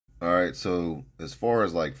All right, so as far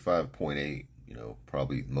as like 5.8,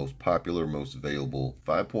 probably most popular, most available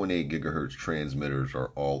 5.8 gigahertz transmitters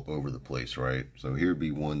are all over the place, right? So here'd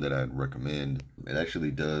be one that I'd recommend. It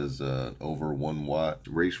actually does over 1 watt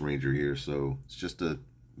race ranger here, so it's just a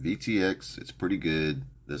VTX. It's pretty good.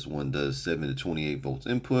 This one does 7 to 28 volts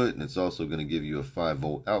input, and it's also going to give you a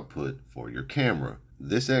 5-volt output for your camera.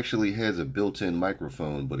 This actually has a built-in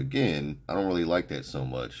microphone, but again, I don't really like that so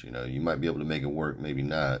much. You might be able to make it work, maybe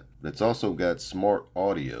not. But it's also got smart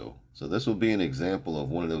audio. So this will be an example of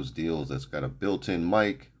one of those deals that's got a built-in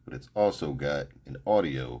mic, but it's also got an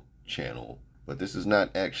audio channel. But this is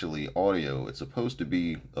not actually audio. It's supposed to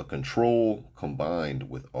be a control combined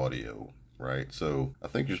with audio, right? So I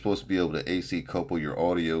think you're supposed to be able to AC couple your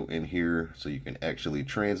audio in here so you can actually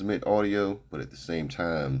transmit audio, but at the same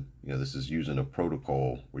time, this is using a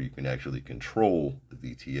protocol where you can actually control the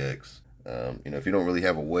VTX. If you don't really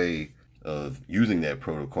have a way of using that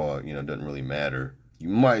protocol, it doesn't really matter. You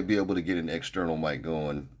might be able to get an external mic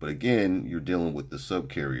going, but again, you're dealing with the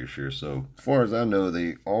subcarriers here. So as far as I know,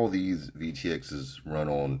 all these VTXs run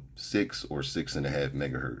on 6 or 6.5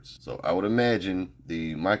 megahertz. So I would imagine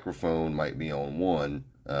the microphone might be on one,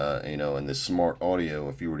 and the smart audio,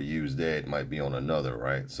 if you were to use that, might be on another,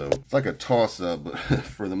 right? So it's like a toss-up, but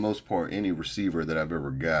for the most part, any receiver that I've ever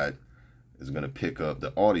got is going to pick up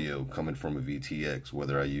the audio coming from a VTX,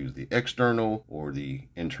 whether I use the external or the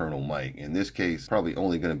internal mic. In this case, probably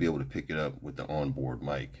only going to be able to pick it up with the onboard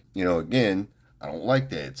mic. Again, I don't like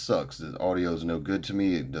that. It sucks. The audio is no good to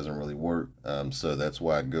me. It doesn't really work. So that's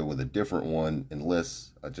why I go with a different one,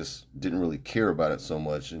 unless I just didn't really care about it so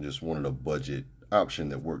much and just wanted a budget option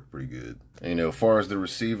that worked pretty good. And, as far as the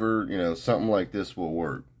receiver, something like this will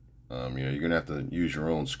work. You're going to have to use your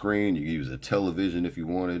own screen. You can use a television if you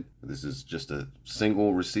wanted. This is just a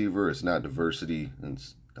single receiver. It's not diversity. And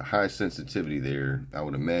the high sensitivity there, I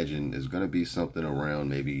would imagine, is going to be something around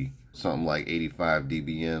maybe something like 85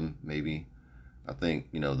 dBm, maybe. I think,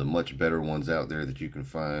 the much better ones out there that you can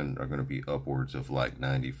find are going to be upwards of like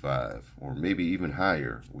 95 or maybe even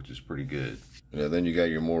higher, which is pretty good. Then you got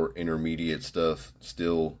your more intermediate stuff,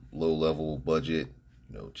 still low level budget.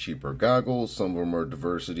 Cheaper goggles. Some of them are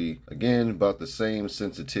diversity. Again, about the same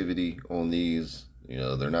sensitivity on these.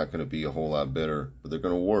 They're not going to be a whole lot better, but they're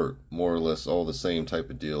going to work. More or less all the same type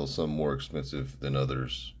of deal. Some more expensive than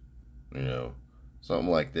others.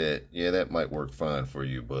 Something like that. Yeah, that might work fine for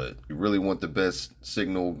you, but you really want the best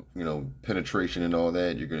signal, penetration and all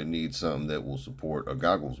that, you're going to need something that will support a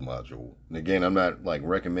goggles module. And again, I'm not like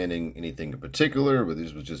recommending anything in particular, but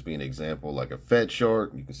this would just be an example, like a Fat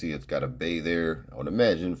Shark. You can see it's got a bay there, I would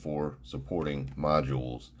imagine, for supporting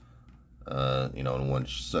modules. And one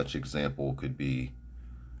such example could be,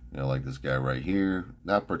 like this guy right here.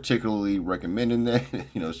 Not particularly recommending that.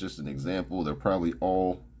 It's just an example. They're probably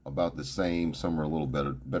all about the same. Some are a little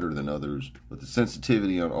better than others, but the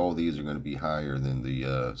sensitivity on all these are going to be higher than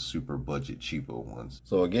the super budget cheapo ones.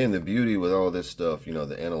 So again, the beauty with all this stuff,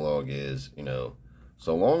 the analog is,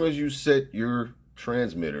 so long as you set your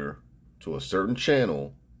transmitter to a certain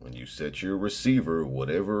channel, when you set your receiver,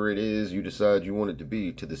 whatever it is you decide you want it to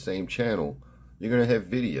be, to the same channel, you're going to have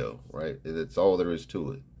video, right? That's all there is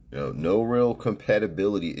to it. No real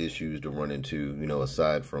compatibility issues to run into,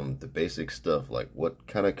 aside from the basic stuff like what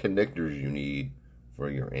kind of connectors you need for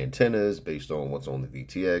your antennas based on what's on the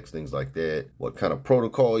VTX, things like that. What kind of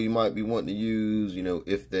protocol you might be wanting to use,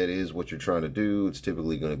 if that is what you're trying to do. It's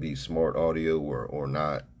typically going to be smart audio or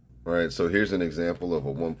not. All right, so here's an example of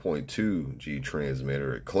a 1.2 G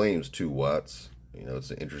transmitter. It claims 2 watts.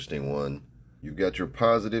 It's an interesting one. You've got your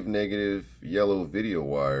positive, negative, yellow video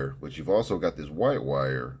wire, but you've also got this white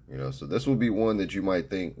wire, so this would be one that you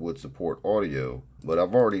might think would support audio, but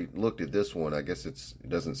I've already looked at this one. I guess it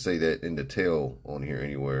doesn't say that in detail on here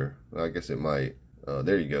anywhere. I guess it might.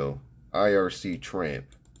 There you go. IRC tramp,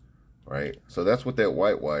 right? So that's what that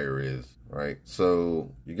white wire is, right?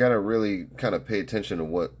 So you got to really kind of pay attention to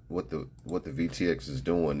what the VTX is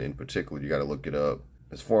doing in particular. You got to look it up.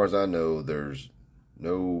 As far as I know, there's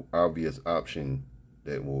no obvious option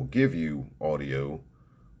that will give you audio,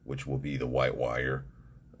 which will be the white wire,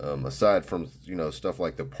 aside from stuff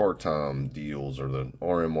like the part-time deals or the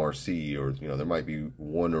RMRC, or there might be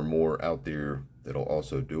one or more out there that'll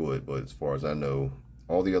also do it, but as far as I know,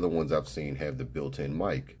 all the other ones I've seen have the built-in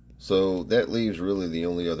mic. So that leaves really the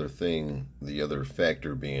only other thing, the other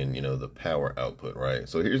factor being the power output, right?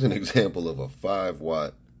 So here's an example of a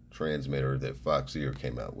 5-watt transmitter that Foxeer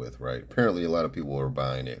came out with, right? Apparently a lot of people are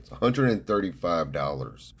buying it. It's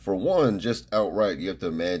 $135. For one, just outright, you have to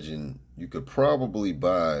imagine you could probably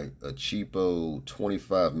buy a cheapo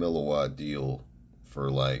 25 milliwatt deal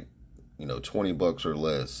for like you know, 20 bucks or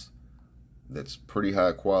less, that's pretty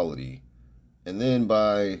high quality, and then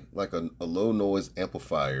buy like a low noise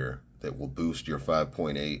amplifier that will boost your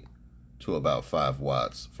 5.8 to about 5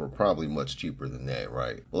 watts for probably much cheaper than that,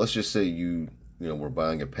 right? Well, let's just say you know, we're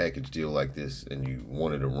buying a package deal like this and you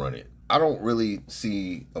wanted to run it. I don't really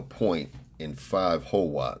see a point in 5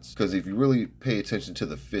 whole watts, because if you really pay attention to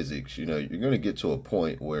the physics, you know, you're going to get to a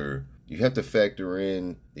point where you have to factor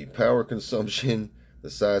in the power consumption, the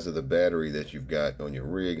size of the battery that you've got on your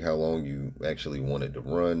rig, how long you actually want it to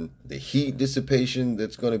run, the heat dissipation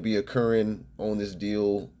that's going to be occurring on this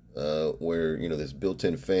deal, where, you know, this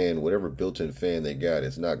built-in fan, whatever built-in fan they got,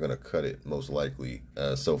 it's not going to cut it most likely.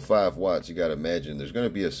 So 5 watts, you got to imagine there's going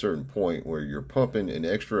to be a certain point where you're pumping an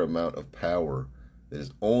extra amount of power that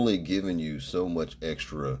is only giving you so much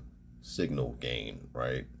extra signal gain,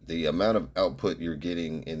 right? The amount of output you're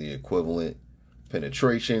getting in the equivalent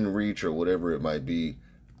penetration, reach, or whatever it might be,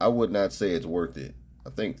 I would not say it's worth it. I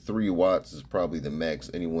think 3 watts is probably the max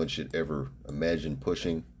anyone should ever imagine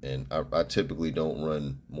pushing, and I typically don't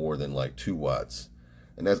run more than like 2 watts,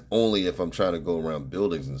 and that's only if I'm trying to go around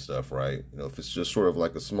buildings and stuff, right? You know, if it's just sort of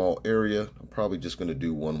like a small area, I'm probably just going to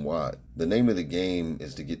do 1 watt. The name of the game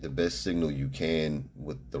is to get the best signal you can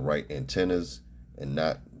with the right antennas and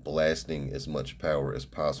not blasting as much power as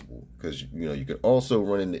possible, because, you know, you could also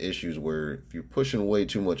run into issues where if you're pushing way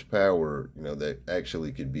too much power, you know, that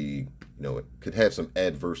actually could be, you know, it could have some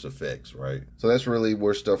adverse effects, right? So that's really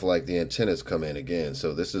where stuff like the antennas come in again.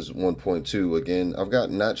 So this is 1.2. Again, I've got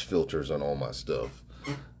notch filters on all my stuff,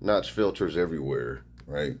 notch filters everywhere,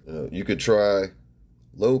 right? You could try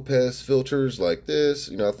low pass filters like this.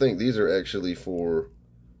 You know, I think these are actually for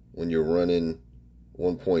when you're running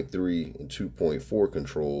 1.3 and 2.4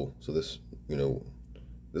 control. So this, you know,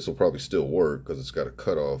 this will probably still work because it's got a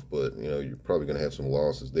cutoff, but, you know, you're probably going to have some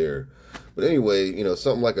losses there. But anyway, you know,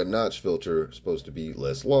 something like a notch filter is supposed to be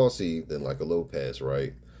less lossy than like a low pass,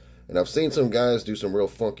 right? And I've seen some guys do some real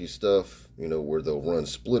funky stuff, you know, where they'll run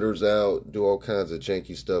splitters out, do all kinds of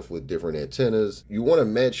janky stuff with different antennas. You want to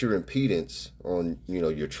match your impedance on, you know,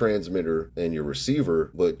 your transmitter and your receiver,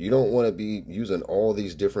 but you don't want to be using all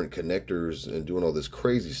these different connectors and doing all this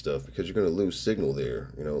crazy stuff, because you're going to lose signal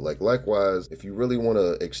there. You know, like likewise, if you really want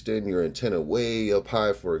to extend your antenna way up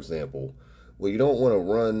high, for example, well, you don't want to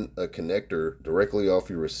run a connector directly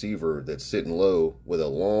off your receiver that's sitting low with a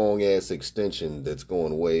long ass extension that's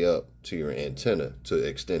going way up to your antenna to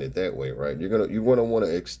extend it that way, right? You want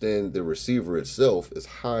to extend the receiver itself as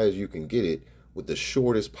high as you can get it with the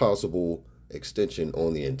shortest possible extension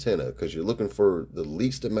on the antenna, because you're looking for the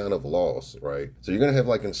least amount of loss, right? So you're going to have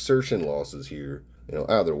like insertion losses here, you know,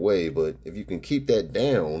 either way, but if you can keep that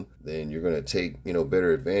down, then you're going to take, you know,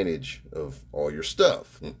 better advantage of all your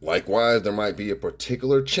stuff. Likewise, there might be a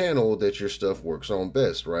particular channel that your stuff works on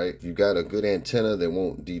best, right? If you got a good antenna that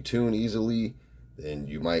won't detune easily, then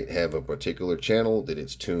you might have a particular channel that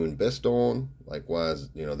it's tuned best on. Likewise,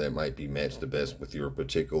 you know, that might be matched the best with your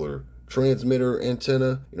particular transmitter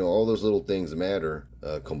antenna. You know, all those little things matter,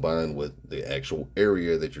 combined with the actual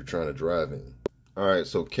area that you're trying to drive in. All right,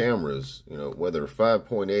 so cameras, you know, whether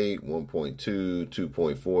 5.8, 1.2,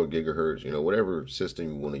 2.4 gigahertz, you know, whatever system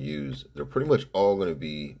you want to use, they're pretty much all going to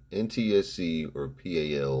be NTSC or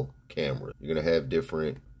PAL cameras. You're going to have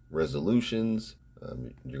different resolutions.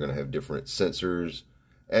 You're going to have different sensors,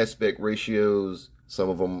 aspect ratios. Some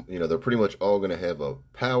of them, you know, they're pretty much all going to have a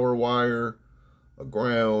power wire, a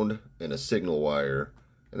ground, and a signal wire.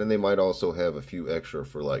 And then they might also have a few extra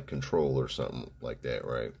for like control or something like that,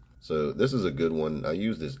 right? So this is a good one. I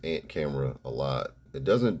use this Ant camera a lot. It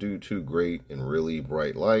doesn't do too great in really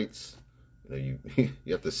bright lights. You know,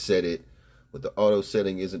 you have to set it, but the auto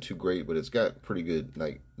setting isn't too great, but it's got pretty good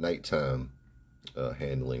nighttime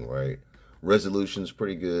handling, right? Resolution's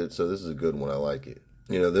pretty good, so this is a good one. I like it.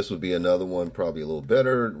 You know, this would be another one, probably a little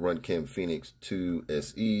better. Runcam Phoenix 2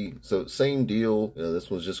 SE. So same deal. You know,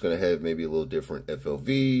 this one's just going to have maybe a little different FLV,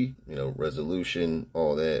 you know, resolution,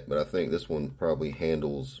 all that. But I think this one probably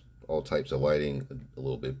handles all types of lighting a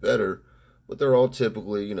little bit better. But they're all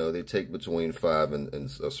typically, you know, they take between 5 and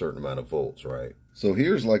a certain amount of volts, right? So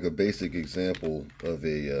here's like a basic example of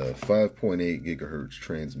a 5.8 gigahertz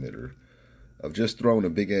transmitter. I've just thrown a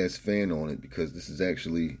big ass fan on it because this is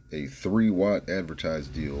actually a 3 watt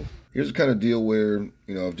advertised deal. Here's the kind of deal where,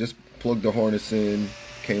 you know, I've just plugged the harness in,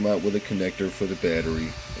 came out with a connector for the battery,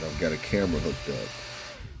 and I've got a camera hooked up.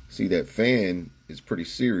 See, that fan is pretty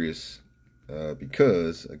serious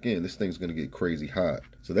because, again, this thing's going to get crazy hot.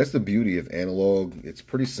 So that's the beauty of analog. It's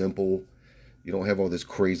pretty simple. You don't have all this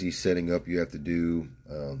crazy setting up you have to do,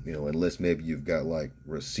 you know, unless maybe you've got like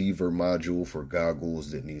receiver module for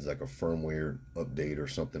goggles that needs like a firmware update or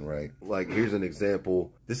something, right? Like here's an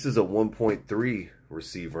example. This is a 1.3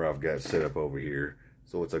 receiver I've got set up over here.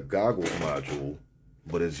 So it's a goggles module,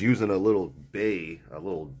 but it's using a little bay, a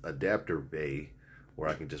little adapter bay where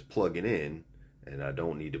I can just plug it in and I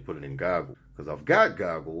don't need to put it in goggles. Because I've got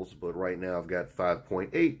goggles, but right now I've got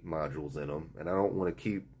 5.8 modules in them, and I don't want to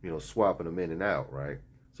keep, you know, swapping them in and out, right?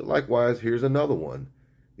 So likewise, here's another one.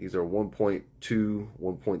 These are 1.2,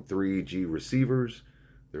 1.3 G receivers.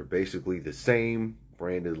 They're basically the same,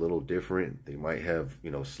 branded a little different. They might have,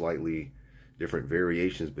 you know, slightly different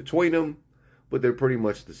variations between them, but they're pretty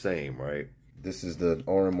much the same, right? This is the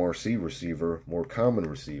RMRC receiver, more common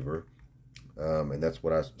receiver, and that's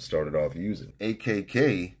what I started off using.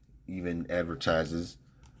 AKK even advertises,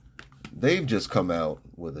 they've just come out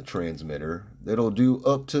with a transmitter that'll do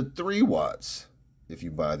up to 3 watts if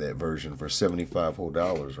you buy that version for $75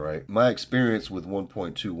 whole, right? My experience with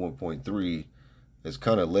 1.2, 1.3 has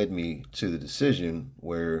kind of led me to the decision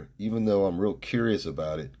where, even though I'm real curious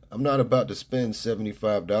about it, I'm not about to spend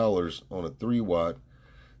 $75 on a 3 watt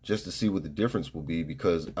just to see what the difference will be,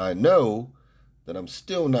 because I know that I'm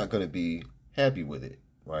still not going to be happy with it,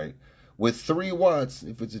 right? With 3 watts,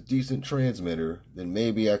 if it's a decent transmitter, then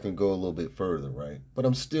maybe I can go a little bit further, right? But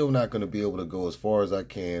I'm still not going to be able to go as far as I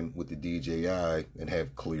can with the DJI and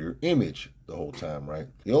have clear image the whole time, right?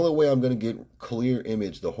 The only way I'm going to get clear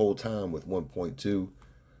image the whole time with 1.2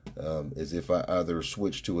 is if I either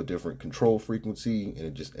switch to a different control frequency and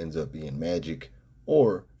it just ends up being magic,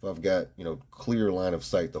 or if I've got, you know, clear line of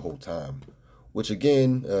sight the whole time, which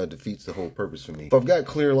again defeats the whole purpose for me. If I've got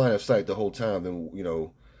clear line of sight the whole time, then, you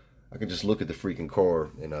know, I can just look at the freaking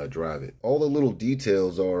car and drive it. All the little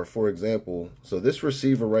details are, for example, so this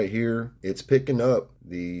receiver right here, it's picking up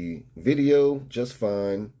the video just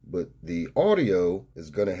fine, but the audio is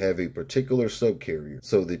going to have a particular subcarrier.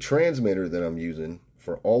 So the transmitter that I'm using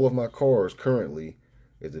for all of my cars currently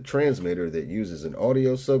is a transmitter that uses an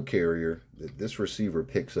audio subcarrier that this receiver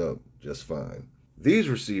picks up just fine. These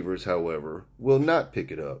receivers, however, will not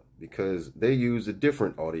pick it up because they use a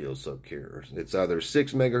different audio subcarrier. It's either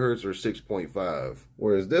 6 megahertz or 6.5,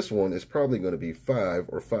 whereas this one is probably going to be 5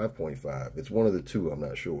 or 5.5. It's one of the two, I'm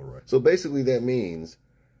not sure, right? So basically that means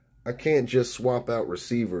I can't just swap out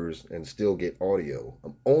receivers and still get audio.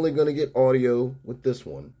 I'm only going to get audio with this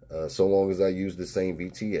one, so long as I use the same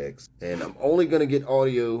VTX. And I'm only going to get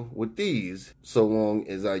audio with these so long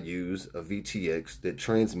as I use a VTX that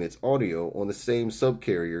transmits audio on the same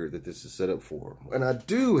subcarrier that this is set up for. And I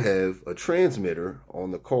do have a transmitter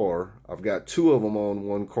on the car. I've got 2 of them on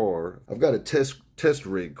one car. I've got a test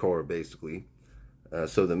rig car, basically.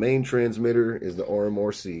 So the main transmitter is the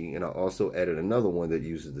RMRC, and I also added another one that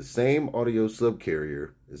uses the same audio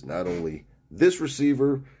subcarrier as not only this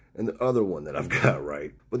receiver and the other one that I've got,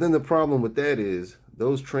 right? But then the problem with that is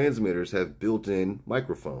those transmitters have built-in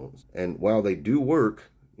microphones. And while they do work,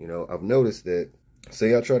 you know, I've noticed that,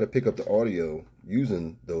 say I try to pick up the audio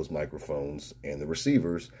using those microphones and the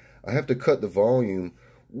receivers, I have to cut the volume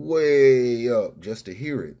way up just to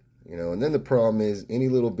hear it. You know, and then the problem is any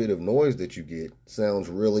little bit of noise that you get sounds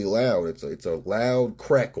really loud. It's a loud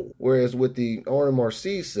crackle. Whereas with the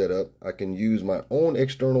RMRC setup, I can use my own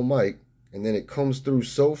external mic, and then it comes through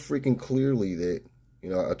so freaking clearly that,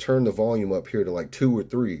 you know, I turn the volume up here to like 2 or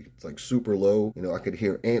 3. It's like super low. You know, I could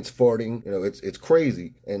hear ants farting. You know, it's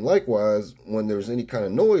crazy. And likewise, when there's any kind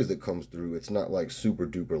of noise that comes through, it's not like super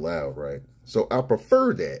duper loud, right? So I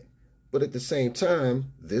prefer that. But at the same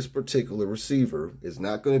time, this particular receiver is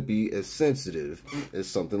not going to be as sensitive as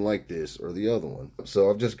something like this or the other one. So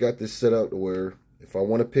I've just got this set up to where if I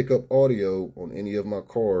want to pick up audio on any of my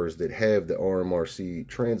cars that have the RMRC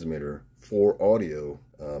transmitter for audio,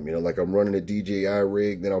 you know, like I'm running a DJI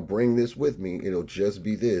rig, then I'll bring this with me. It'll just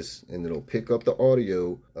be this, and it'll pick up the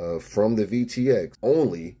audio from the VTX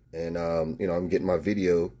only. And, you know, I'm getting my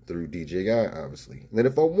video through DJI, obviously. And then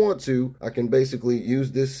if I want to, I can basically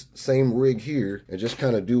use this same rig here and just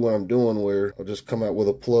kind of do what I'm doing, where I'll just come out with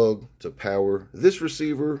a plug to power this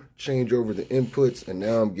receiver, change over the inputs, and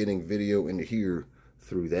now I'm getting video into here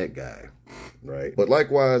through that guy, right? But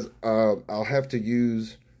likewise, I'll have to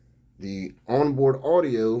use the onboard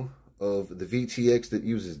audio of the VTX that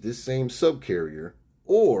uses this same subcarrier,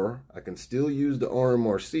 or I can still use the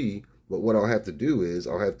RMRC. But what I'll have to do is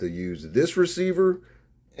I'll have to use this receiver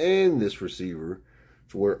and this receiver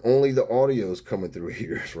to where only the audio is coming through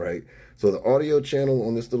here, right? So the audio channel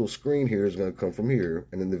on this little screen here is going to come from here,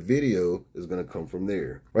 and then the video is going to come from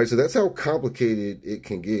there, right? So that's how complicated it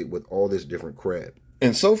can get with all this different crap.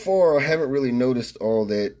 And so far, I haven't really noticed all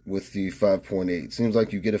that with the 5.8. Seems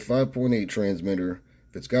like you get a 5.8 transmitter.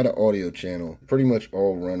 If it's got an audio channel, pretty much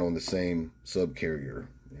all run on the same subcarrier.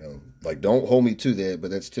 You know, like, don't hold me to that, but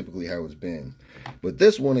that's typically how it's been. But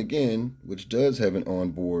this one, again, which does have an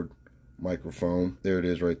onboard microphone, there it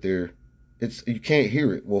is right there. You can't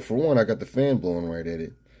hear it. Well, for one, I got the fan blowing right at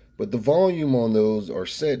it. But the volume on those are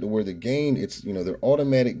set to where the gain, they're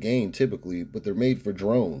automatic gain typically, but they're made for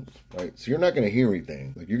drones, right? So you're not going to hear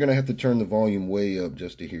anything. Like, you're going to have to turn the volume way up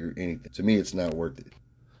just to hear anything. To me, it's not worth it.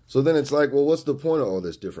 So then it's like, well, what's the point of all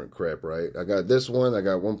this different crap, right? I got this one, I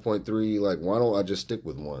got 1.3, like, why don't I just stick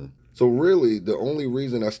with one? So really, the only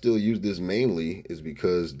reason I still use this mainly is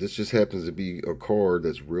because this just happens to be a car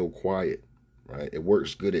that's real quiet, right? It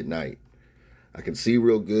works good at night. I can see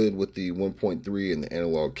real good with the 1.3 and the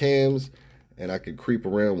analog cams, and I can creep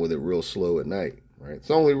around with it real slow at night, right? It's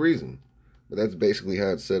the only reason, but that's basically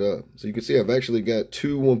how it's set up. So you can see I've actually got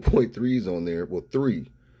two 1.3s on there, well,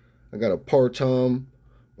 three. I got a Partom,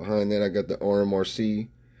 behind that I got the RMRC,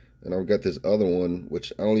 and I've got this other one,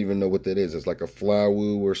 which I don't even know what that is. It's like a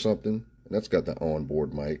Flywoo or something, and that's got the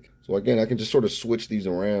onboard mic. So again, I can just sort of switch these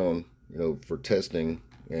around, for testing.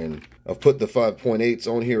 And I've put the 5.8s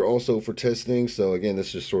on here also for testing. So again, this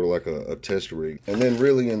is just sort of like a test rig. And then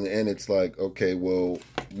really in the end, it's like, okay, well,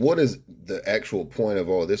 what is the actual point of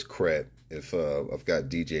all this crap? If I've got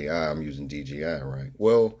DJI, I'm using DJI, right?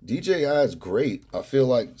 Well, DJI is great. I feel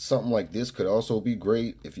like something like this could also be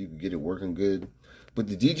great if you could get it working good. But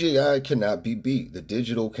the DJI cannot be beat. The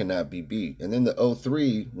digital cannot be beat. And then the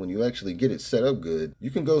O3, when you actually get it set up good, you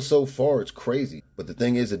can go so far, it's crazy. But the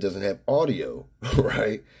thing is, it doesn't have audio,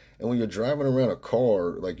 right? And when you're driving around a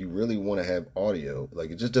car, like, you really want to have audio.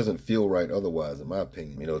 Like, it just doesn't feel right otherwise, in my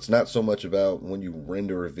opinion. It's not so much about when you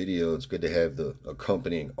render a video, it's good to have the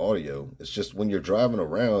accompanying audio. It's just when you're driving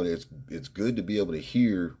around, it's good to be able to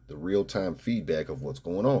hear the real-time feedback of what's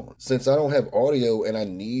going on. Since I don't have audio, and I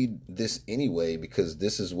need this anyway, because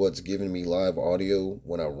this is what's giving me live audio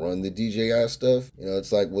when I run the DJI stuff,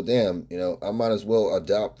 it's like, well, damn, I might as well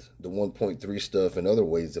adopt the 1.3 stuff in other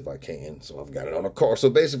ways if I can. So I've got it on a car.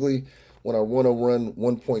 So basically, when I want to run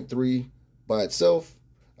 1.3 by itself,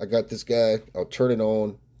 I got this guy. I'll turn it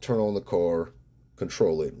on, turn on the car,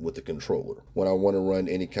 control it with the controller. When I want to run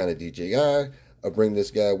any kind of DJI, I bring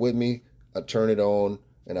this guy with me. I turn it on,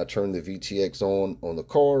 and I turn the VTX on the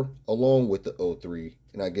car along with the O3.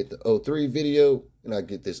 And I get the O3 video, and I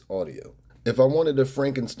get this audio. If I wanted to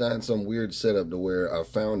Frankenstein some weird setup to where I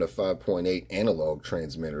found a 5.8 analog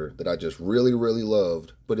transmitter that I just really, really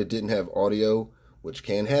loved, but it didn't have audio, which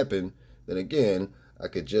can happen, then again, I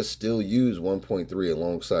could just still use 1.3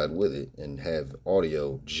 alongside with it and have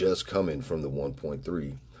audio just coming from the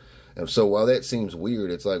 1.3. And so while that seems weird,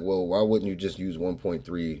 it's like, well, why wouldn't you just use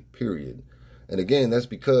 1.3, period? And again, that's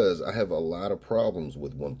because I have a lot of problems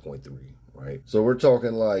with 1.3. Right? So we're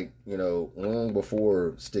talking like, long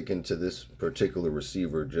before sticking to this particular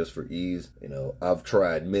receiver just for ease, I've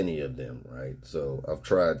tried many of them, right? So I've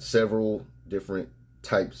tried several different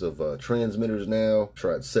types of transmitters now,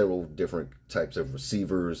 tried several different types of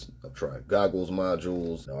receivers. I've tried goggles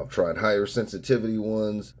modules. I've tried higher sensitivity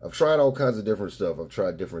ones. I've tried all kinds of different stuff. I've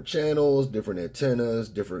tried different channels, different antennas,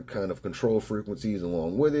 different kind of control frequencies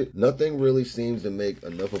along with it. Nothing really seems to make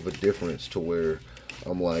enough of a difference to where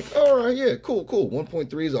I'm like, all right, yeah, cool.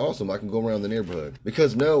 1.3 is awesome. I can go around the neighborhood.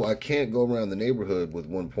 Because no, I can't go around the neighborhood with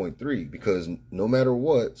 1.3 because no matter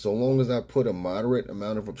what, so long as I put a moderate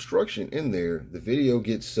amount of obstruction in there, the video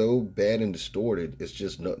gets so bad and distorted, it's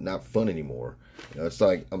just not fun anymore. It's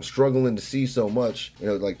like I'm struggling to see so much, it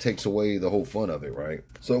like takes away the whole fun of it, right?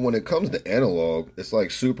 So when it comes to analog, it's like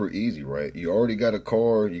super easy, right? You already got a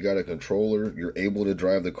car, you got a controller, you're able to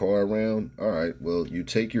drive the car around. All right, well, you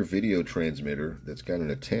take your video transmitter that's got an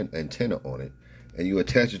antenna on it, and you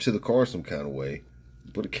attach it to the car some kind of way.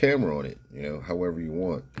 Put a camera on it, however you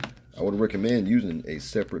want. I would recommend using a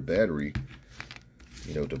separate battery,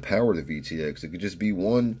 to power the VTX. It could just be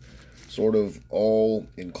one sort of all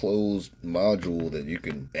enclosed module that you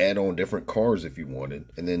can add on different cars if you wanted,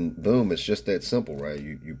 and then boom, it's just that simple, right?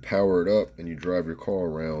 You power it up and you drive your car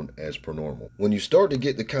around as per normal. When you start to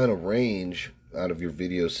get the kind of range out of your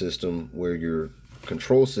video system where your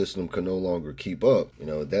control system can no longer keep up,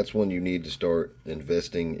 that's when you need to start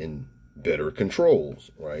investing in better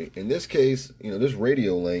controls, right? In this case, this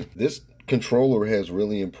radio link, this controller has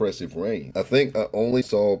really impressive range. I think I only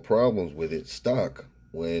saw problems with it stock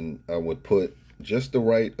when I would put just the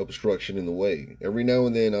right obstruction in the way. Every now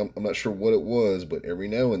and then, I'm not sure what it was, but every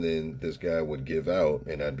now and then this guy would give out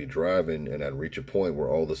and I'd be driving and I'd reach a point where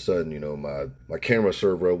all of a sudden, my camera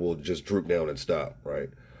servo will just droop down and stop, right?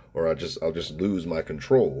 or I'll just lose my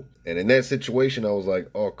control. And in that situation, I was like,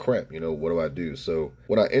 oh crap, what do I do? So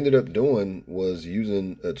what I ended up doing was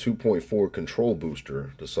using a 2.4 control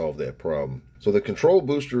booster to solve that problem. So the control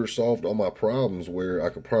booster solved all my problems where I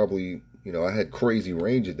could probably, I had crazy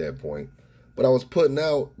range at that point, but I was putting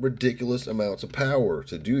out ridiculous amounts of power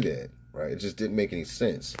to do that, right? It just didn't make any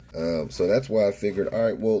sense. So that's why I figured, all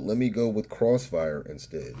right, well, let me go with Crossfire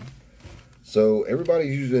instead. So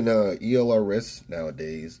everybody's using ELRS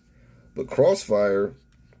nowadays, but Crossfire,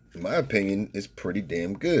 in my opinion, is pretty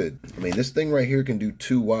damn good. I mean, this thing right here can do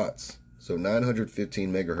 2 watts. So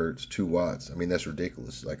 915 megahertz, 2 watts. I mean, that's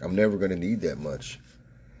ridiculous. Like, I'm never going to need that much.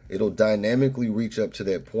 It'll dynamically reach up to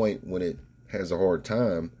that point when it has a hard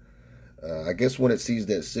time. I guess when it sees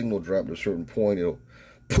that signal drop to a certain point, it'll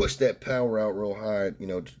push that power out real high,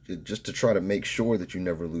 just to try to make sure that you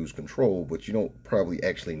never lose control, but you don't probably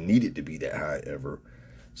actually need it to be that high ever.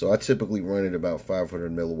 So I typically run at about 500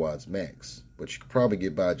 milliwatts max, but you could probably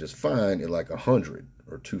get by just fine at like 100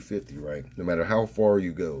 or 250, right? No matter how far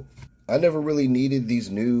you go. I never really needed these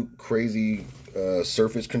new crazy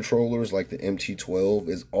surface controllers like the MT12.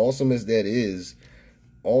 As awesome as that is,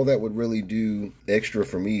 all that would really do extra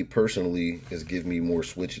for me personally is give me more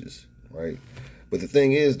switches, right? But the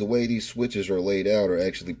thing is, the way these switches are laid out are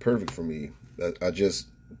actually perfect for me. I just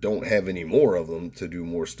don't have any more of them to do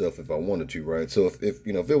more stuff if I wanted to, right? So if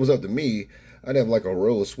it was up to me, I'd have like a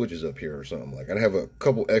row of switches up here or something. Like I'd have a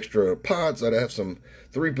couple extra pots. I'd have some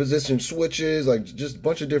 3-position switches, like just a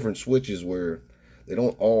bunch of different switches where they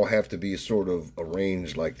don't all have to be sort of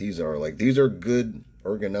arranged like these are. Like these are good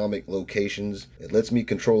ergonomic locations. It lets me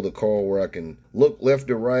control the car where I can look left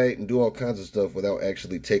or right and do all kinds of stuff without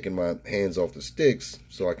actually taking my hands off the sticks,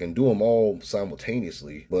 so I can do them all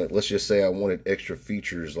simultaneously. But let's just say I wanted extra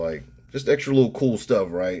features, like just extra little cool stuff,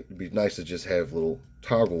 right? It'd be nice to just have little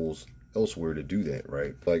toggles elsewhere to do that,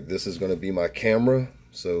 right? Like this is going to be my camera,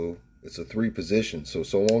 so it's a 3-position, so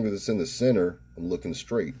long as it's in the center, I'm looking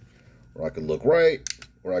straight, or I could look right,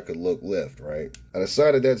 or I could look left, right? I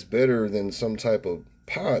decided that's better than some type of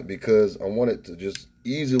pot because I want it to just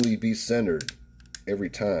easily be centered every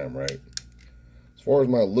time, right? As far as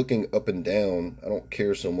my looking up and down, I don't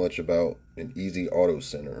care so much about an easy auto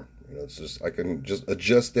center. It's just I can just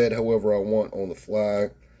adjust that however I want on the fly.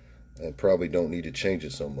 I probably don't need to change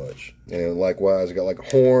it so much. And likewise, I got like a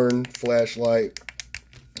horn, flashlight,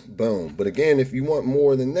 boom. But again, if you want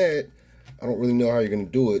more than that, I don't really know how you're going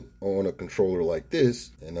to do it on a controller like this.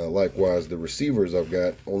 And likewise, the receivers I've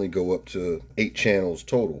got only go up to 8 channels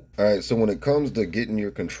total. All right, so when it comes to getting your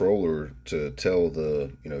controller to tell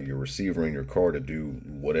your receiver in your car to do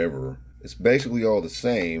whatever, it's basically all the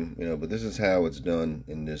same, but this is how it's done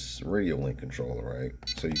in this radio link controller, right?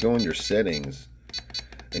 So you go in your settings,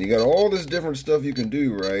 and you got all this different stuff you can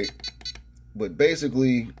do, right? But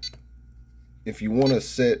basically, if you want to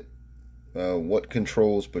set what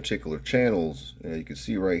controls particular channels, you can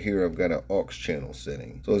see right here I've got an aux channel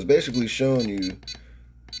setting. So it's basically showing you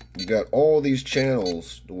got all these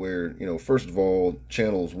channels to where, first of all,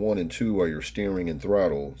 channels 1 and 2 are your steering and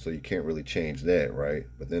throttle, so you can't really change that, right?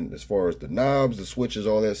 But then as far as the knobs, the switches,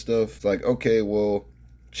 all that stuff, it's like, okay, well,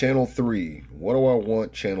 channel 3, what do I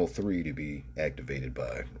want channel 3 to be activated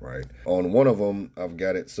by, right? On one of them, I've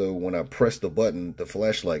got it so when I press the button, the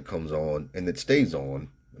flashlight comes on and it stays on.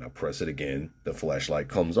 I press it again, the flashlight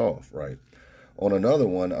comes off, right? On another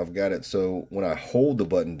one, I've got it so when I hold the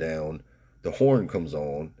button down, the horn comes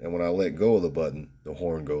on, and when I let go of the button, the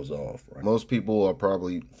horn goes off, right? Most people are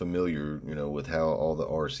probably familiar, with how all the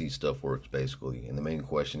RC stuff works, basically. And the main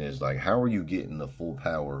question is, like, how are you getting the full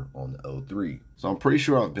power on the O3? So I'm pretty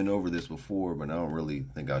sure I've been over this before, but I don't really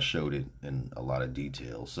think I showed it in a lot of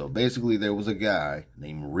detail. So basically, there was a guy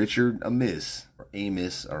named Richard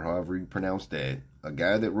Amos, or however you pronounce that, a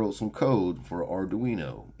guy that wrote some code for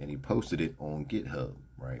Arduino, and he posted it on GitHub,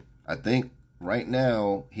 right? I think right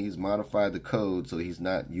now he's modified the code so he's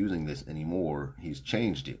not using this anymore. He's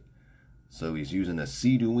changed it. So he's using a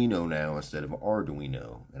Cduino now instead of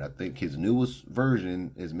Arduino. And I think his newest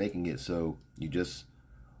version is making it so you just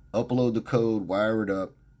upload the code, wire it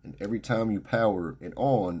up, and every time you power it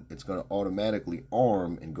on, it's going to automatically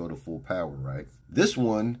arm and go to full power, right? This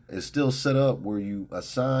one is still set up where you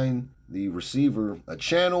assign the receiver a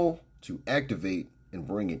channel to activate and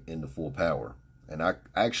bring it into full power. And I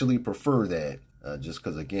actually prefer that just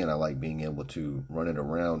because, again, I like being able to run it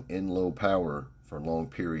around in low power for long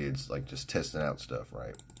periods, like just testing out stuff,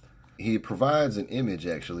 right? He provides an image,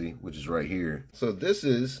 actually, which is right here. So this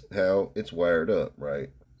is how it's wired up, right?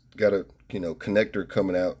 Got a connector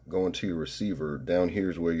coming out, going to your receiver. Down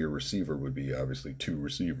here is where your receiver would be, obviously, to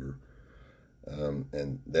receiver.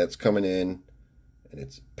 And that's coming in. and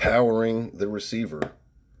it's powering the receiver.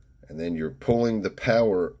 And then you're pulling the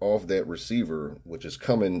power off that receiver, which is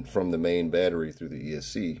coming from the main battery through the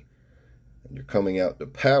ESC. And you're coming out to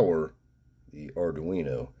power the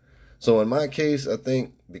Arduino. So in my case, I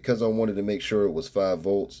think because I wanted to make sure it was 5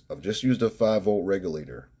 volts, I've just used a 5-volt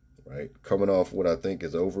regulator, right? Coming off what I think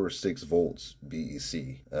is over 6 volts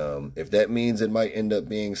BEC. If that means it might end up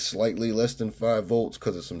being slightly less than 5 volts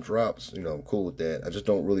because of some drops, you know, I'm cool with that. I just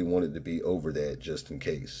don't really want it to be over that just in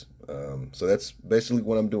case. So that's basically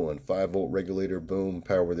what I'm doing. 5-volt regulator, boom,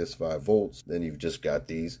 power this 5 volts. Then you've just got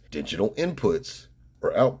these digital inputs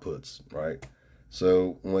or outputs, right?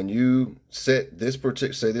 So when you set this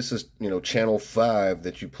particular, say this is, you know, channel 5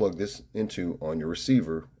 that you plug this into on your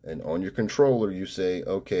receiver, and on your controller you say,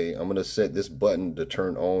 okay, I'm going to set this button to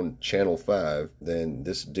turn on channel 5, then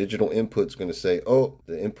this digital input's going to say, oh,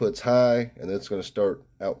 the input's high, and then it's going to start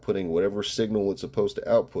outputting whatever signal it's supposed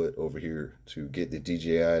to output over here to get the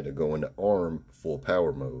DJI to go into ARM full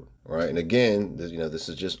power mode. All right, and again, you know, this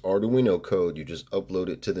is just Arduino code. You just upload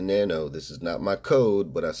it to the Nano. This is not my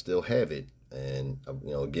code, but I still have it. And,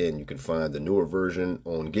 you know, again, you can find the newer version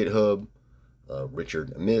on GitHub,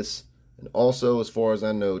 Richard Amiss. And also, as far as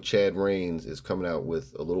I know, Chad Rains is coming out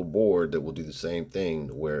with a little board that will do the same thing,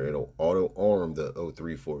 where it'll auto-arm the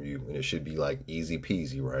O3 for you. And it should be like easy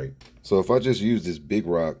peasy, right? So if I just use this big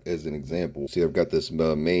rock as an example, see, I've got this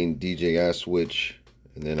main DJI switch,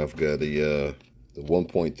 and then I've got the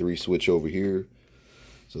 1.3 switch over here.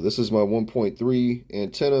 So this is my 1.3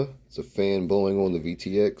 antenna. It's a fan blowing on the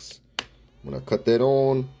VTX. When I cut that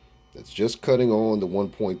on, that's just cutting on the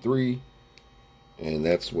 1.3, and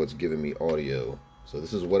that's what's giving me audio. So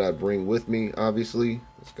this is what I bring with me, obviously.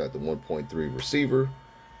 It's got the 1.3 receiver,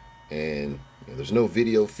 and you know, there's no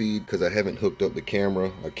video feed because I haven't hooked up the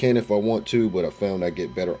camera. I can if I want to, but I found I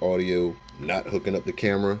get better audio not hooking up the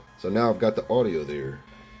camera. So now I've got the audio there.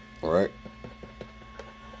 All right.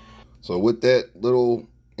 So with that little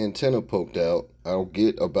antenna poked out, I'll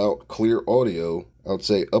get about clear audio. I'd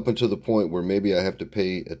say up until the point where maybe I have to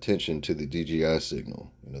pay attention to the DJI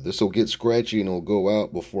signal. You know, this will get scratchy and it'll go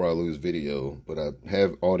out before I lose video, but I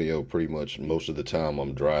have audio pretty much most of the time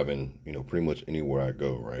I'm driving, you know, pretty much anywhere I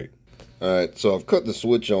go, right? All right, so I've cut the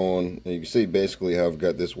switch on, and you can see basically how I've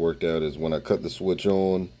got this worked out is when I cut the switch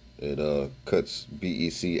on, it cuts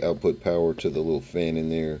BEC output power to the little fan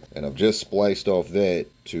in there, and I've just spliced off that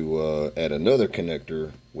to add another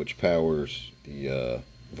connector which powers the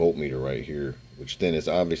voltmeter right here, which then is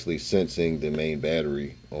obviously sensing the main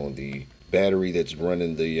battery on the battery that's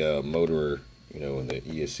running the motor, you know, and the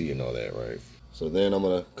ESC and all that, right? So then I'm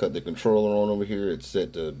gonna cut the controller on over here. It's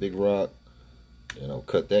set to big rock, and I'll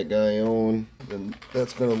cut that guy on, and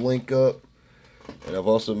that's gonna link up. And I've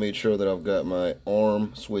also made sure that I've got my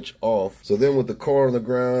arm switch off. So then with the car on the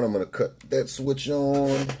ground, I'm gonna cut that switch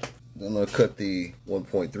on. Then I'm gonna cut the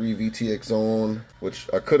 1.3 VTX on, which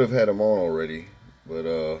I could have had them on already, but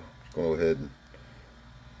just go ahead and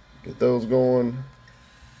get those going.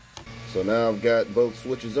 So now I've got both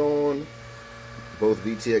switches on, both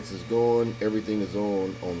VTXs going, everything is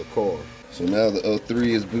on the car. So now the O3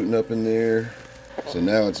 is booting up in there. So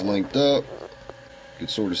now it's linked up. You can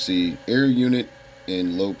sort of see air unit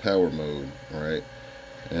in low power mode, all right?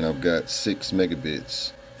 And I've got 6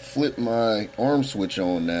 megabits. Flip my arm switch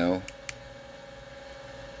on now.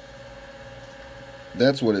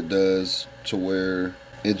 That's what it does, to where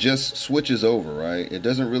it just switches over, right? It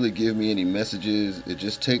doesn't really give me any messages. It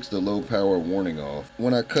just takes the low power warning off.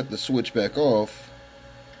 When I cut the switch back off,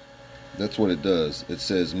 that's what it does. It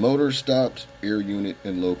says motor stopped, air unit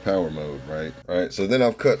in low power mode, right? All right, so then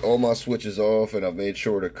I've cut all my switches off, and I've made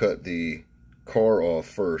sure to cut the car off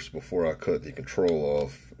first before I cut the control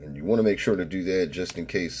off. And you want to make sure to do that just in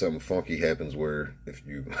case something funky happens, where if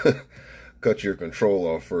you cut your control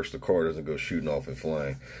off first, the car doesn't go shooting off and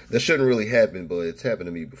flying. That shouldn't really happen, but it's happened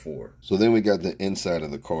to me before. So then we got the inside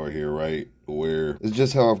of the car here, right? Where it's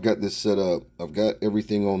just how I've got this set up. I've got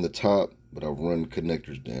everything on the top, but I've run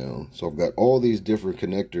connectors down. So I've got all these different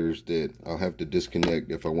connectors that I'll have to disconnect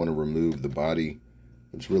if I want to remove the body.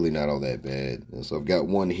 It's really not all that bad. And so I've got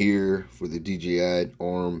one here for the DJI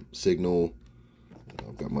arm signal.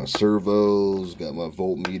 I've got my servos, got my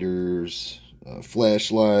voltmeters,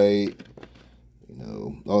 flashlight, you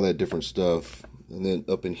know, all that different stuff. And then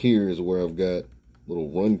up in here is where I've got little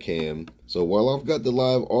run cam. So while I've got the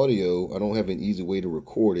live audio, I don't have an easy way to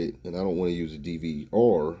record it, and I don't want to use a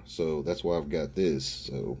DVR, so that's why I've got this.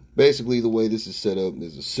 So basically the way this is set up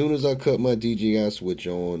is as soon as I cut my DJI switch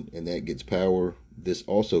on and that gets power, this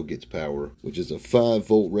also gets power, which is a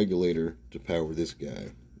 5-volt regulator to power this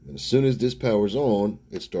guy. And as soon as this power's on,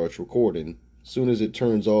 it starts recording. As soon as it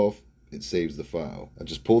turns off, it saves the file. I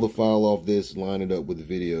just pull the file off this, line it up with the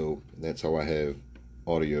video, and that's how I have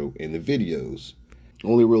audio in the videos.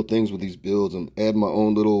 Only real things with these builds, I'm adding my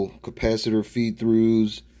own little capacitor feed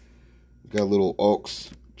throughs. Got little aux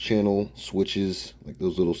channel switches, like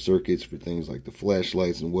those little circuits for things like the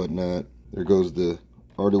flashlights and whatnot. There goes the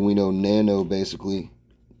Arduino Nano, basically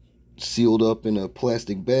sealed up in a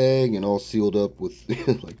plastic bag and all sealed up with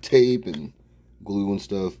like tape and glue and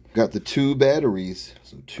stuff. Got the 2 batteries,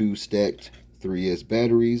 so 2 stacked 3S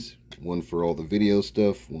batteries, one for all the video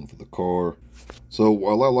stuff, one for the car. So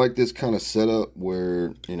while I like this kind of setup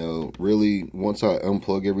where, you know, really once I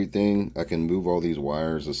unplug everything, I can move all these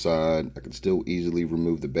wires aside. I can still easily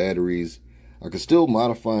remove the batteries. I can still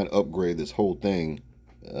modify and upgrade this whole thing,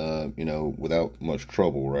 you know, without much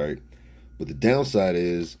trouble, right? But the downside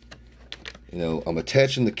is, you know, I'm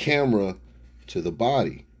attaching the camera to the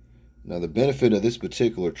body. Now the benefit of this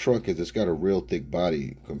particular truck is it's got a real thick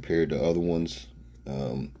body compared to other ones,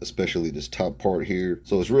 especially this top part here.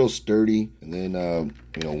 So it's real sturdy. And then,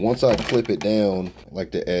 you know, once I clip it down, I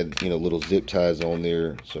like to add, you know, little zip ties on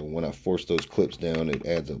there. So when I force those clips down, it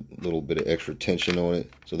adds a little bit of extra tension on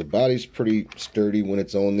it. So the body's pretty sturdy when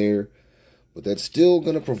it's on there, but that's still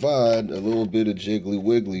going to provide a little bit of jiggly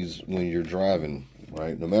wigglies when you're driving.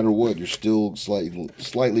 Right, no matter what, you're still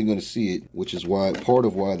slightly going to see it, which is why part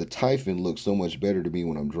of why the Typhon looks so much better to me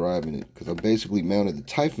when I'm driving it, because I basically mounted the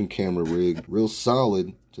Typhon camera rig real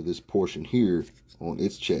solid to this portion here on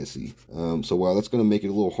its chassis. So while that's going to make it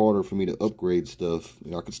a little harder for me to upgrade stuff,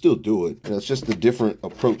 you know, I can still do it. You know, it's just a different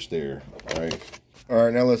approach there. All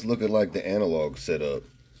right, now let's look at like the analog setup.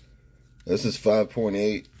 This is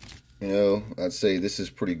 5.8. You know, I'd say this is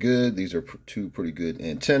pretty good. These are 2 pretty good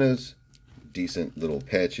antennas. Decent little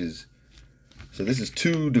patches. So this is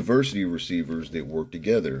 2 diversity receivers that work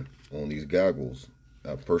together on these goggles.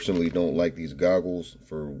 I personally don't like these goggles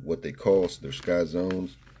for what they cost. They're Sky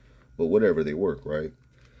Zones, but whatever, they work, right?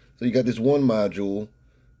 So you got this one module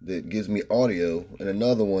that gives me audio and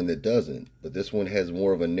another one that doesn't, but this one has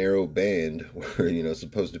more of a narrow band where, you know, it's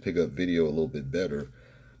supposed to pick up video a little bit better.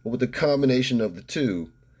 But with the combination of the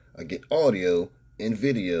 2, I get audio and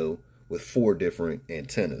video with 4 different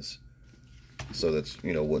antennas. So that's,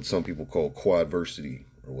 you know, what some people call quadversity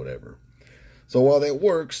or whatever. So while that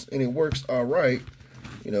works, and it works all right,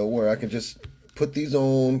 you know, where I can just put these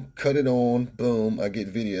on, cut it on, boom, I get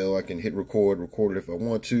video. I can hit record it if I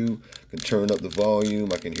want to. I can turn up the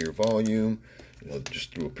volume. I can hear volume, you know,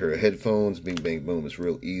 just through a pair of headphones. Bing, bang, boom. It's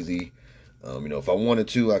real easy. You know, if I wanted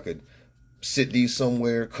to, I could sit these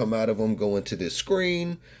somewhere, come out of them, go into this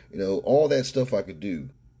screen. You know, all that stuff I could do.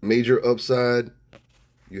 Major upside,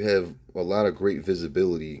 you have a lot of great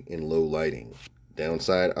visibility in low lighting.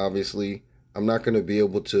 Downside, obviously, I'm not going to be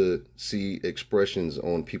able to see expressions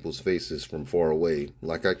on people's faces from far away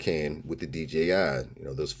like I can with the DJI. You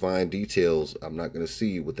know, those fine details I'm not going to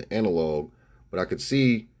see with the analog, but I could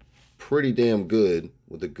see pretty damn good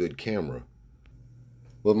with a good camera.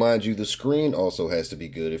 But mind you, the screen also has to be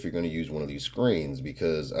good if you're going to use one of these screens,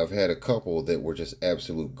 because I've had a couple that were just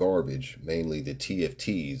absolute garbage, mainly the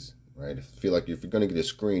TFTs. Right? I feel like if you're going to get a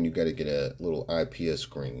screen, you got to get a little IPS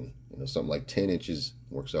screen. You know, something like 10 inches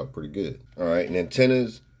works out pretty good. All right, and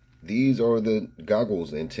antennas. These are the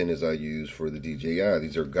goggles antennas I use for the DJI.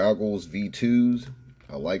 These are goggles V2s.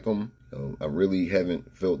 I like them. I really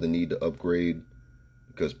haven't felt the need to upgrade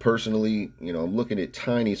because personally, you know, I'm looking at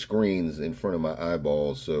tiny screens in front of my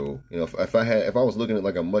eyeballs. So, you know, if I was looking at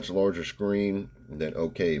like a much larger screen, then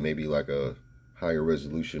okay, maybe like a higher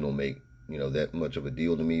resolution will make, you know, that much of a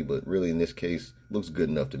deal to me, but really in this case looks good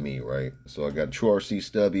enough to me, right? So I got a TrueRC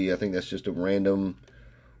stubby. I think that's just a random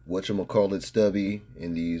whatchamacallit stubby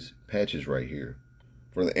in these patches right here.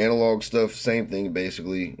 For the analog stuff, same thing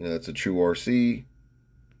basically. You know, that's a TrueRC.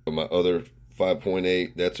 For my other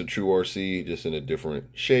 5.8, that's a TrueRC, just in a different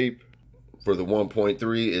shape. For the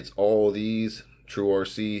 1.3, it's all these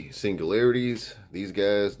TrueRC singularities. These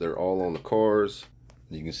guys, they're all on the cars.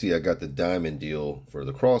 You can see I got the diamond deal for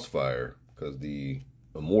the Crossfire, because the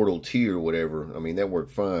Immortal T or whatever, I mean, that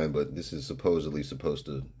worked fine, but this is supposedly supposed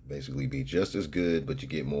to basically be just as good, but you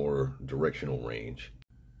get more directional range.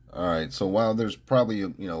 All right, so while there's probably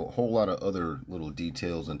a whole lot of other little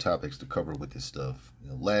details and topics to cover with this stuff,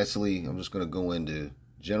 lastly, I'm just going to go into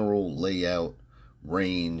general layout,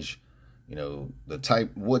 range, the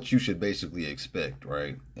type, what you should basically expect,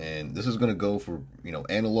 right? And this is going to go for,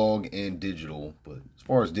 analog and digital, but as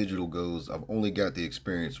far as digital goes, I've only got the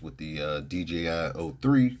experience with the DJI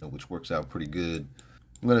 03, which works out pretty good.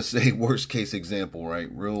 I'm going to say worst case example, right?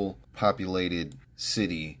 Real populated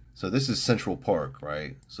city. So this is Central Park,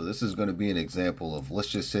 right? So this is going to be an example of, let's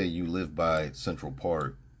just say you live by Central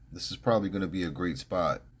Park this is probably going to be a great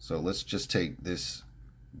spot. So let's just take this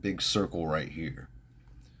big circle right here.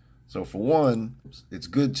 So for one, it's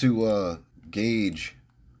good to gauge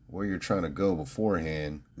where you're trying to go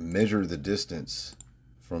beforehand, measure the distance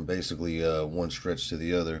from basically one stretch to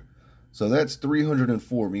the other. So that's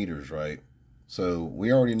 304 meters, right? So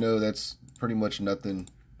we already know that's pretty much nothing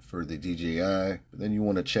for the DJI, but then you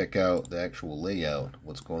want to check out the actual layout,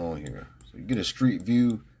 what's going on here. So you get a street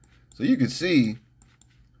view, so you can see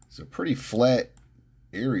it's a pretty flat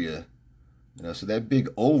area, you know, so that big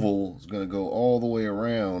oval is going to go all the way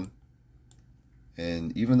around,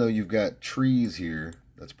 and even though you've got trees here,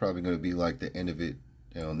 that's probably going to be like the end of it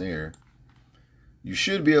down there. You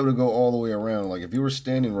should be able to go all the way around. Like if you were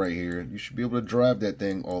standing right here, you should be able to drive that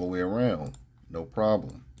thing all the way around, no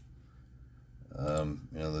problem. You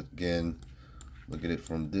know, again, look at it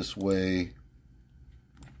from this way.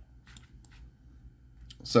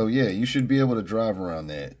 So yeah, you should be able to drive around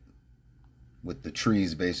that, with the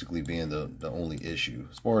trees basically being the only issue.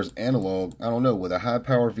 As far as analog, I don't know, with a high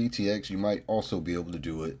power VTX, you might also be able to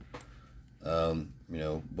do it. You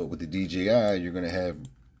know, but with the DJI, you're going to have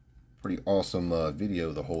pretty awesome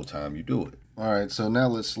video the whole time you do it. All right, so now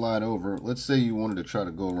let's slide over. Let's say you wanted to try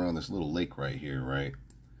to go around this little lake right here, right?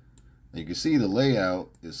 You can see the layout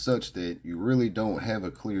is such that you really don't have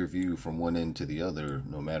a clear view from one end to the other,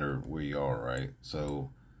 no matter where you are, right? So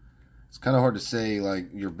it's kind of hard to say, like,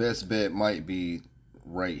 your best bet might be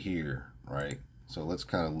right here, right? So let's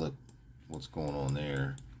kind of look what's going on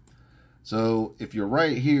there. So if you're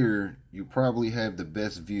right here, you probably have the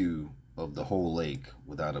best view of the whole lake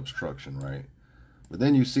without obstruction, right? But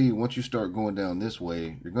then you see, once you start going down this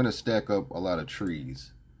way, you're going to stack up a lot of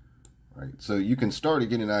trees, right? So you can start to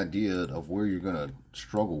get an idea of where you're going to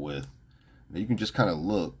struggle with. You can just kind of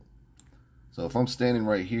look. So if I'm standing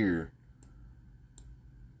right here,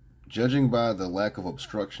 judging by the lack of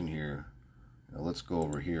obstruction here, now let's go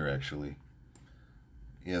over here actually.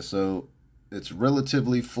 Yeah, so it's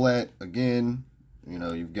relatively flat again. You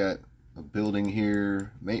know, you've got a building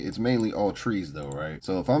here. It's mainly all trees though, right?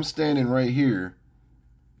 So if I'm standing right here,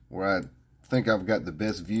 where I think I've got the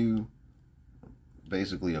best view,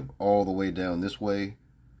 basically of all the way down this way,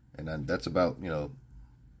 and that's about, you know,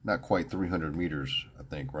 not quite 300 meters, I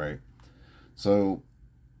think, right? So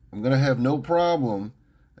I'm gonna have no problem.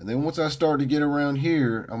 And then once I start to get around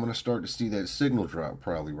here, I'm gonna start to see that signal drop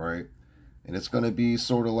probably, right? And it's gonna be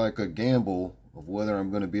sort of like a gamble of whether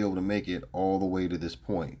I'm gonna be able to make it all the way to this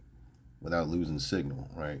point without losing signal,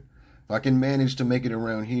 right? If I can manage to make it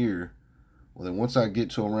around here, well, then once I get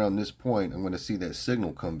to around this point, I'm going to see that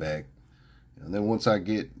signal come back. And then once I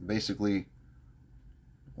get basically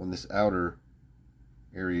on this outer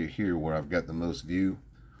area here where I've got the most view,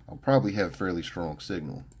 I'll probably have fairly strong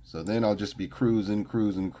signal. So then I'll just be cruising.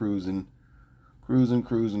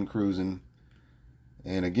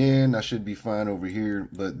 And again, I should be fine over here,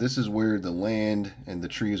 but this is where the land and the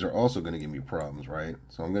trees are also going to give me problems, right?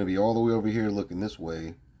 So I'm going to be all the way over here looking this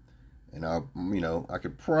way, and I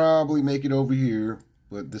could probably make it over here,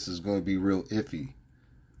 but this is going to be real iffy,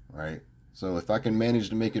 right? So if I can manage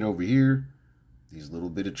to make it over here, these little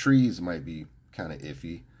bit of trees might be kind of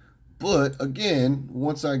iffy. But again,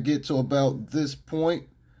 once I get to about this point,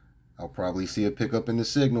 I'll probably see a pickup in the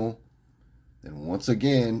signal. And once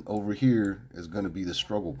again, over here is going to be the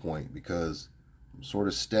struggle point, because I'm sort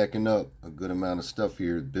of stacking up a good amount of stuff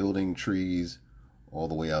here, building trees all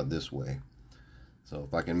the way out this way. So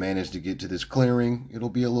if I can manage to get to this clearing, it'll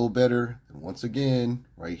be a little better. And once again,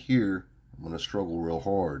 right here, I'm going to struggle real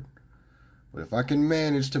hard. But if I can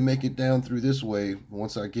manage to make it down through this way,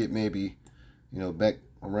 once I get maybe, back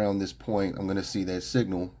around this point, I'm going to see that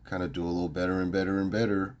signal kind of do a little better and better and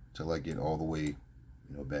better till I get all the way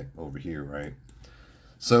back over here, right?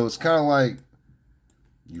 So it's kind of like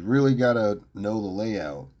you really gotta know the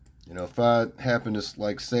layout. If I happen to,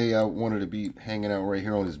 say I wanted to be hanging out right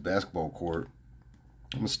here on this basketball court,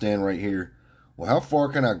 I'm gonna stand right here. Well, how far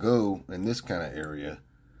can I go in this kind of area?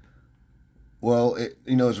 Well,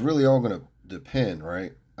 it's really all gonna depend,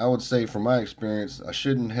 right? I would say from my experience, I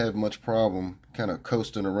shouldn't have much problem kind of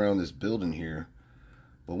coasting around this building here.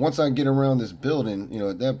 But once I get around this building,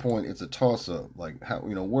 at that point, it's a toss-up. Like, how,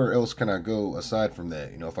 where else can I go aside from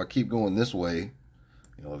that? If I keep going this way,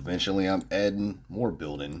 eventually I'm adding more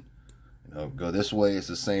building. Go this way, it's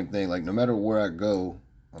the same thing. Like, no matter where I go,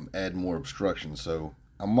 I'm adding more obstruction. So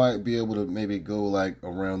I might be able to maybe go,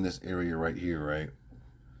 around this area right here, right?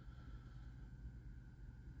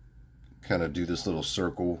 Kind of do this little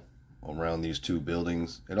circle around these two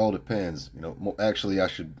buildings. It all depends. Actually,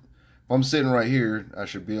 if I'm sitting right here, I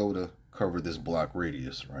should be able to cover this block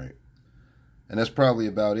radius, right? And that's probably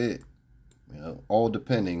about it. You know, all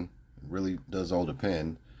depending, it really does all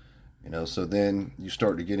depend. You know, so then you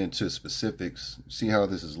start to get into specifics. See how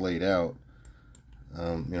this is laid out.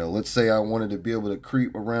 You know, let's say I wanted to be able to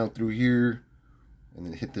creep around through here and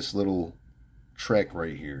then hit this little track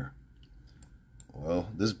right here. Well,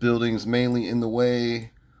 this building's mainly in the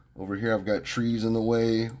way. Over here I've got trees in the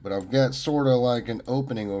way, but I've got sort of like an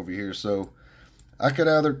opening over here, so I could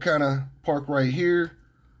either kind of park right here,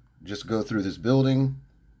 just go through this building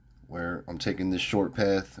where I'm taking this short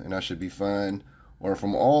path and I should be fine, or if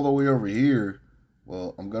I'm all the way over here,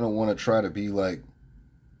 well, I'm gonna want to try to be like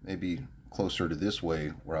maybe closer to this way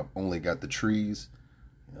where I've only got the trees.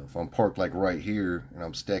 You know, if I'm parked like right here and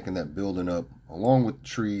I'm stacking that building up along with the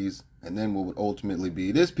trees, and then what would ultimately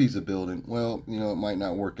be this piece of building, well, you know, it might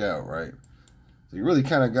not work out, right? So you really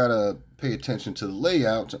kind of got to pay attention to the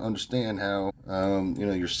layout to understand how, you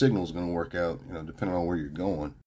know, your signal is going to work out, you know, depending on where you're going.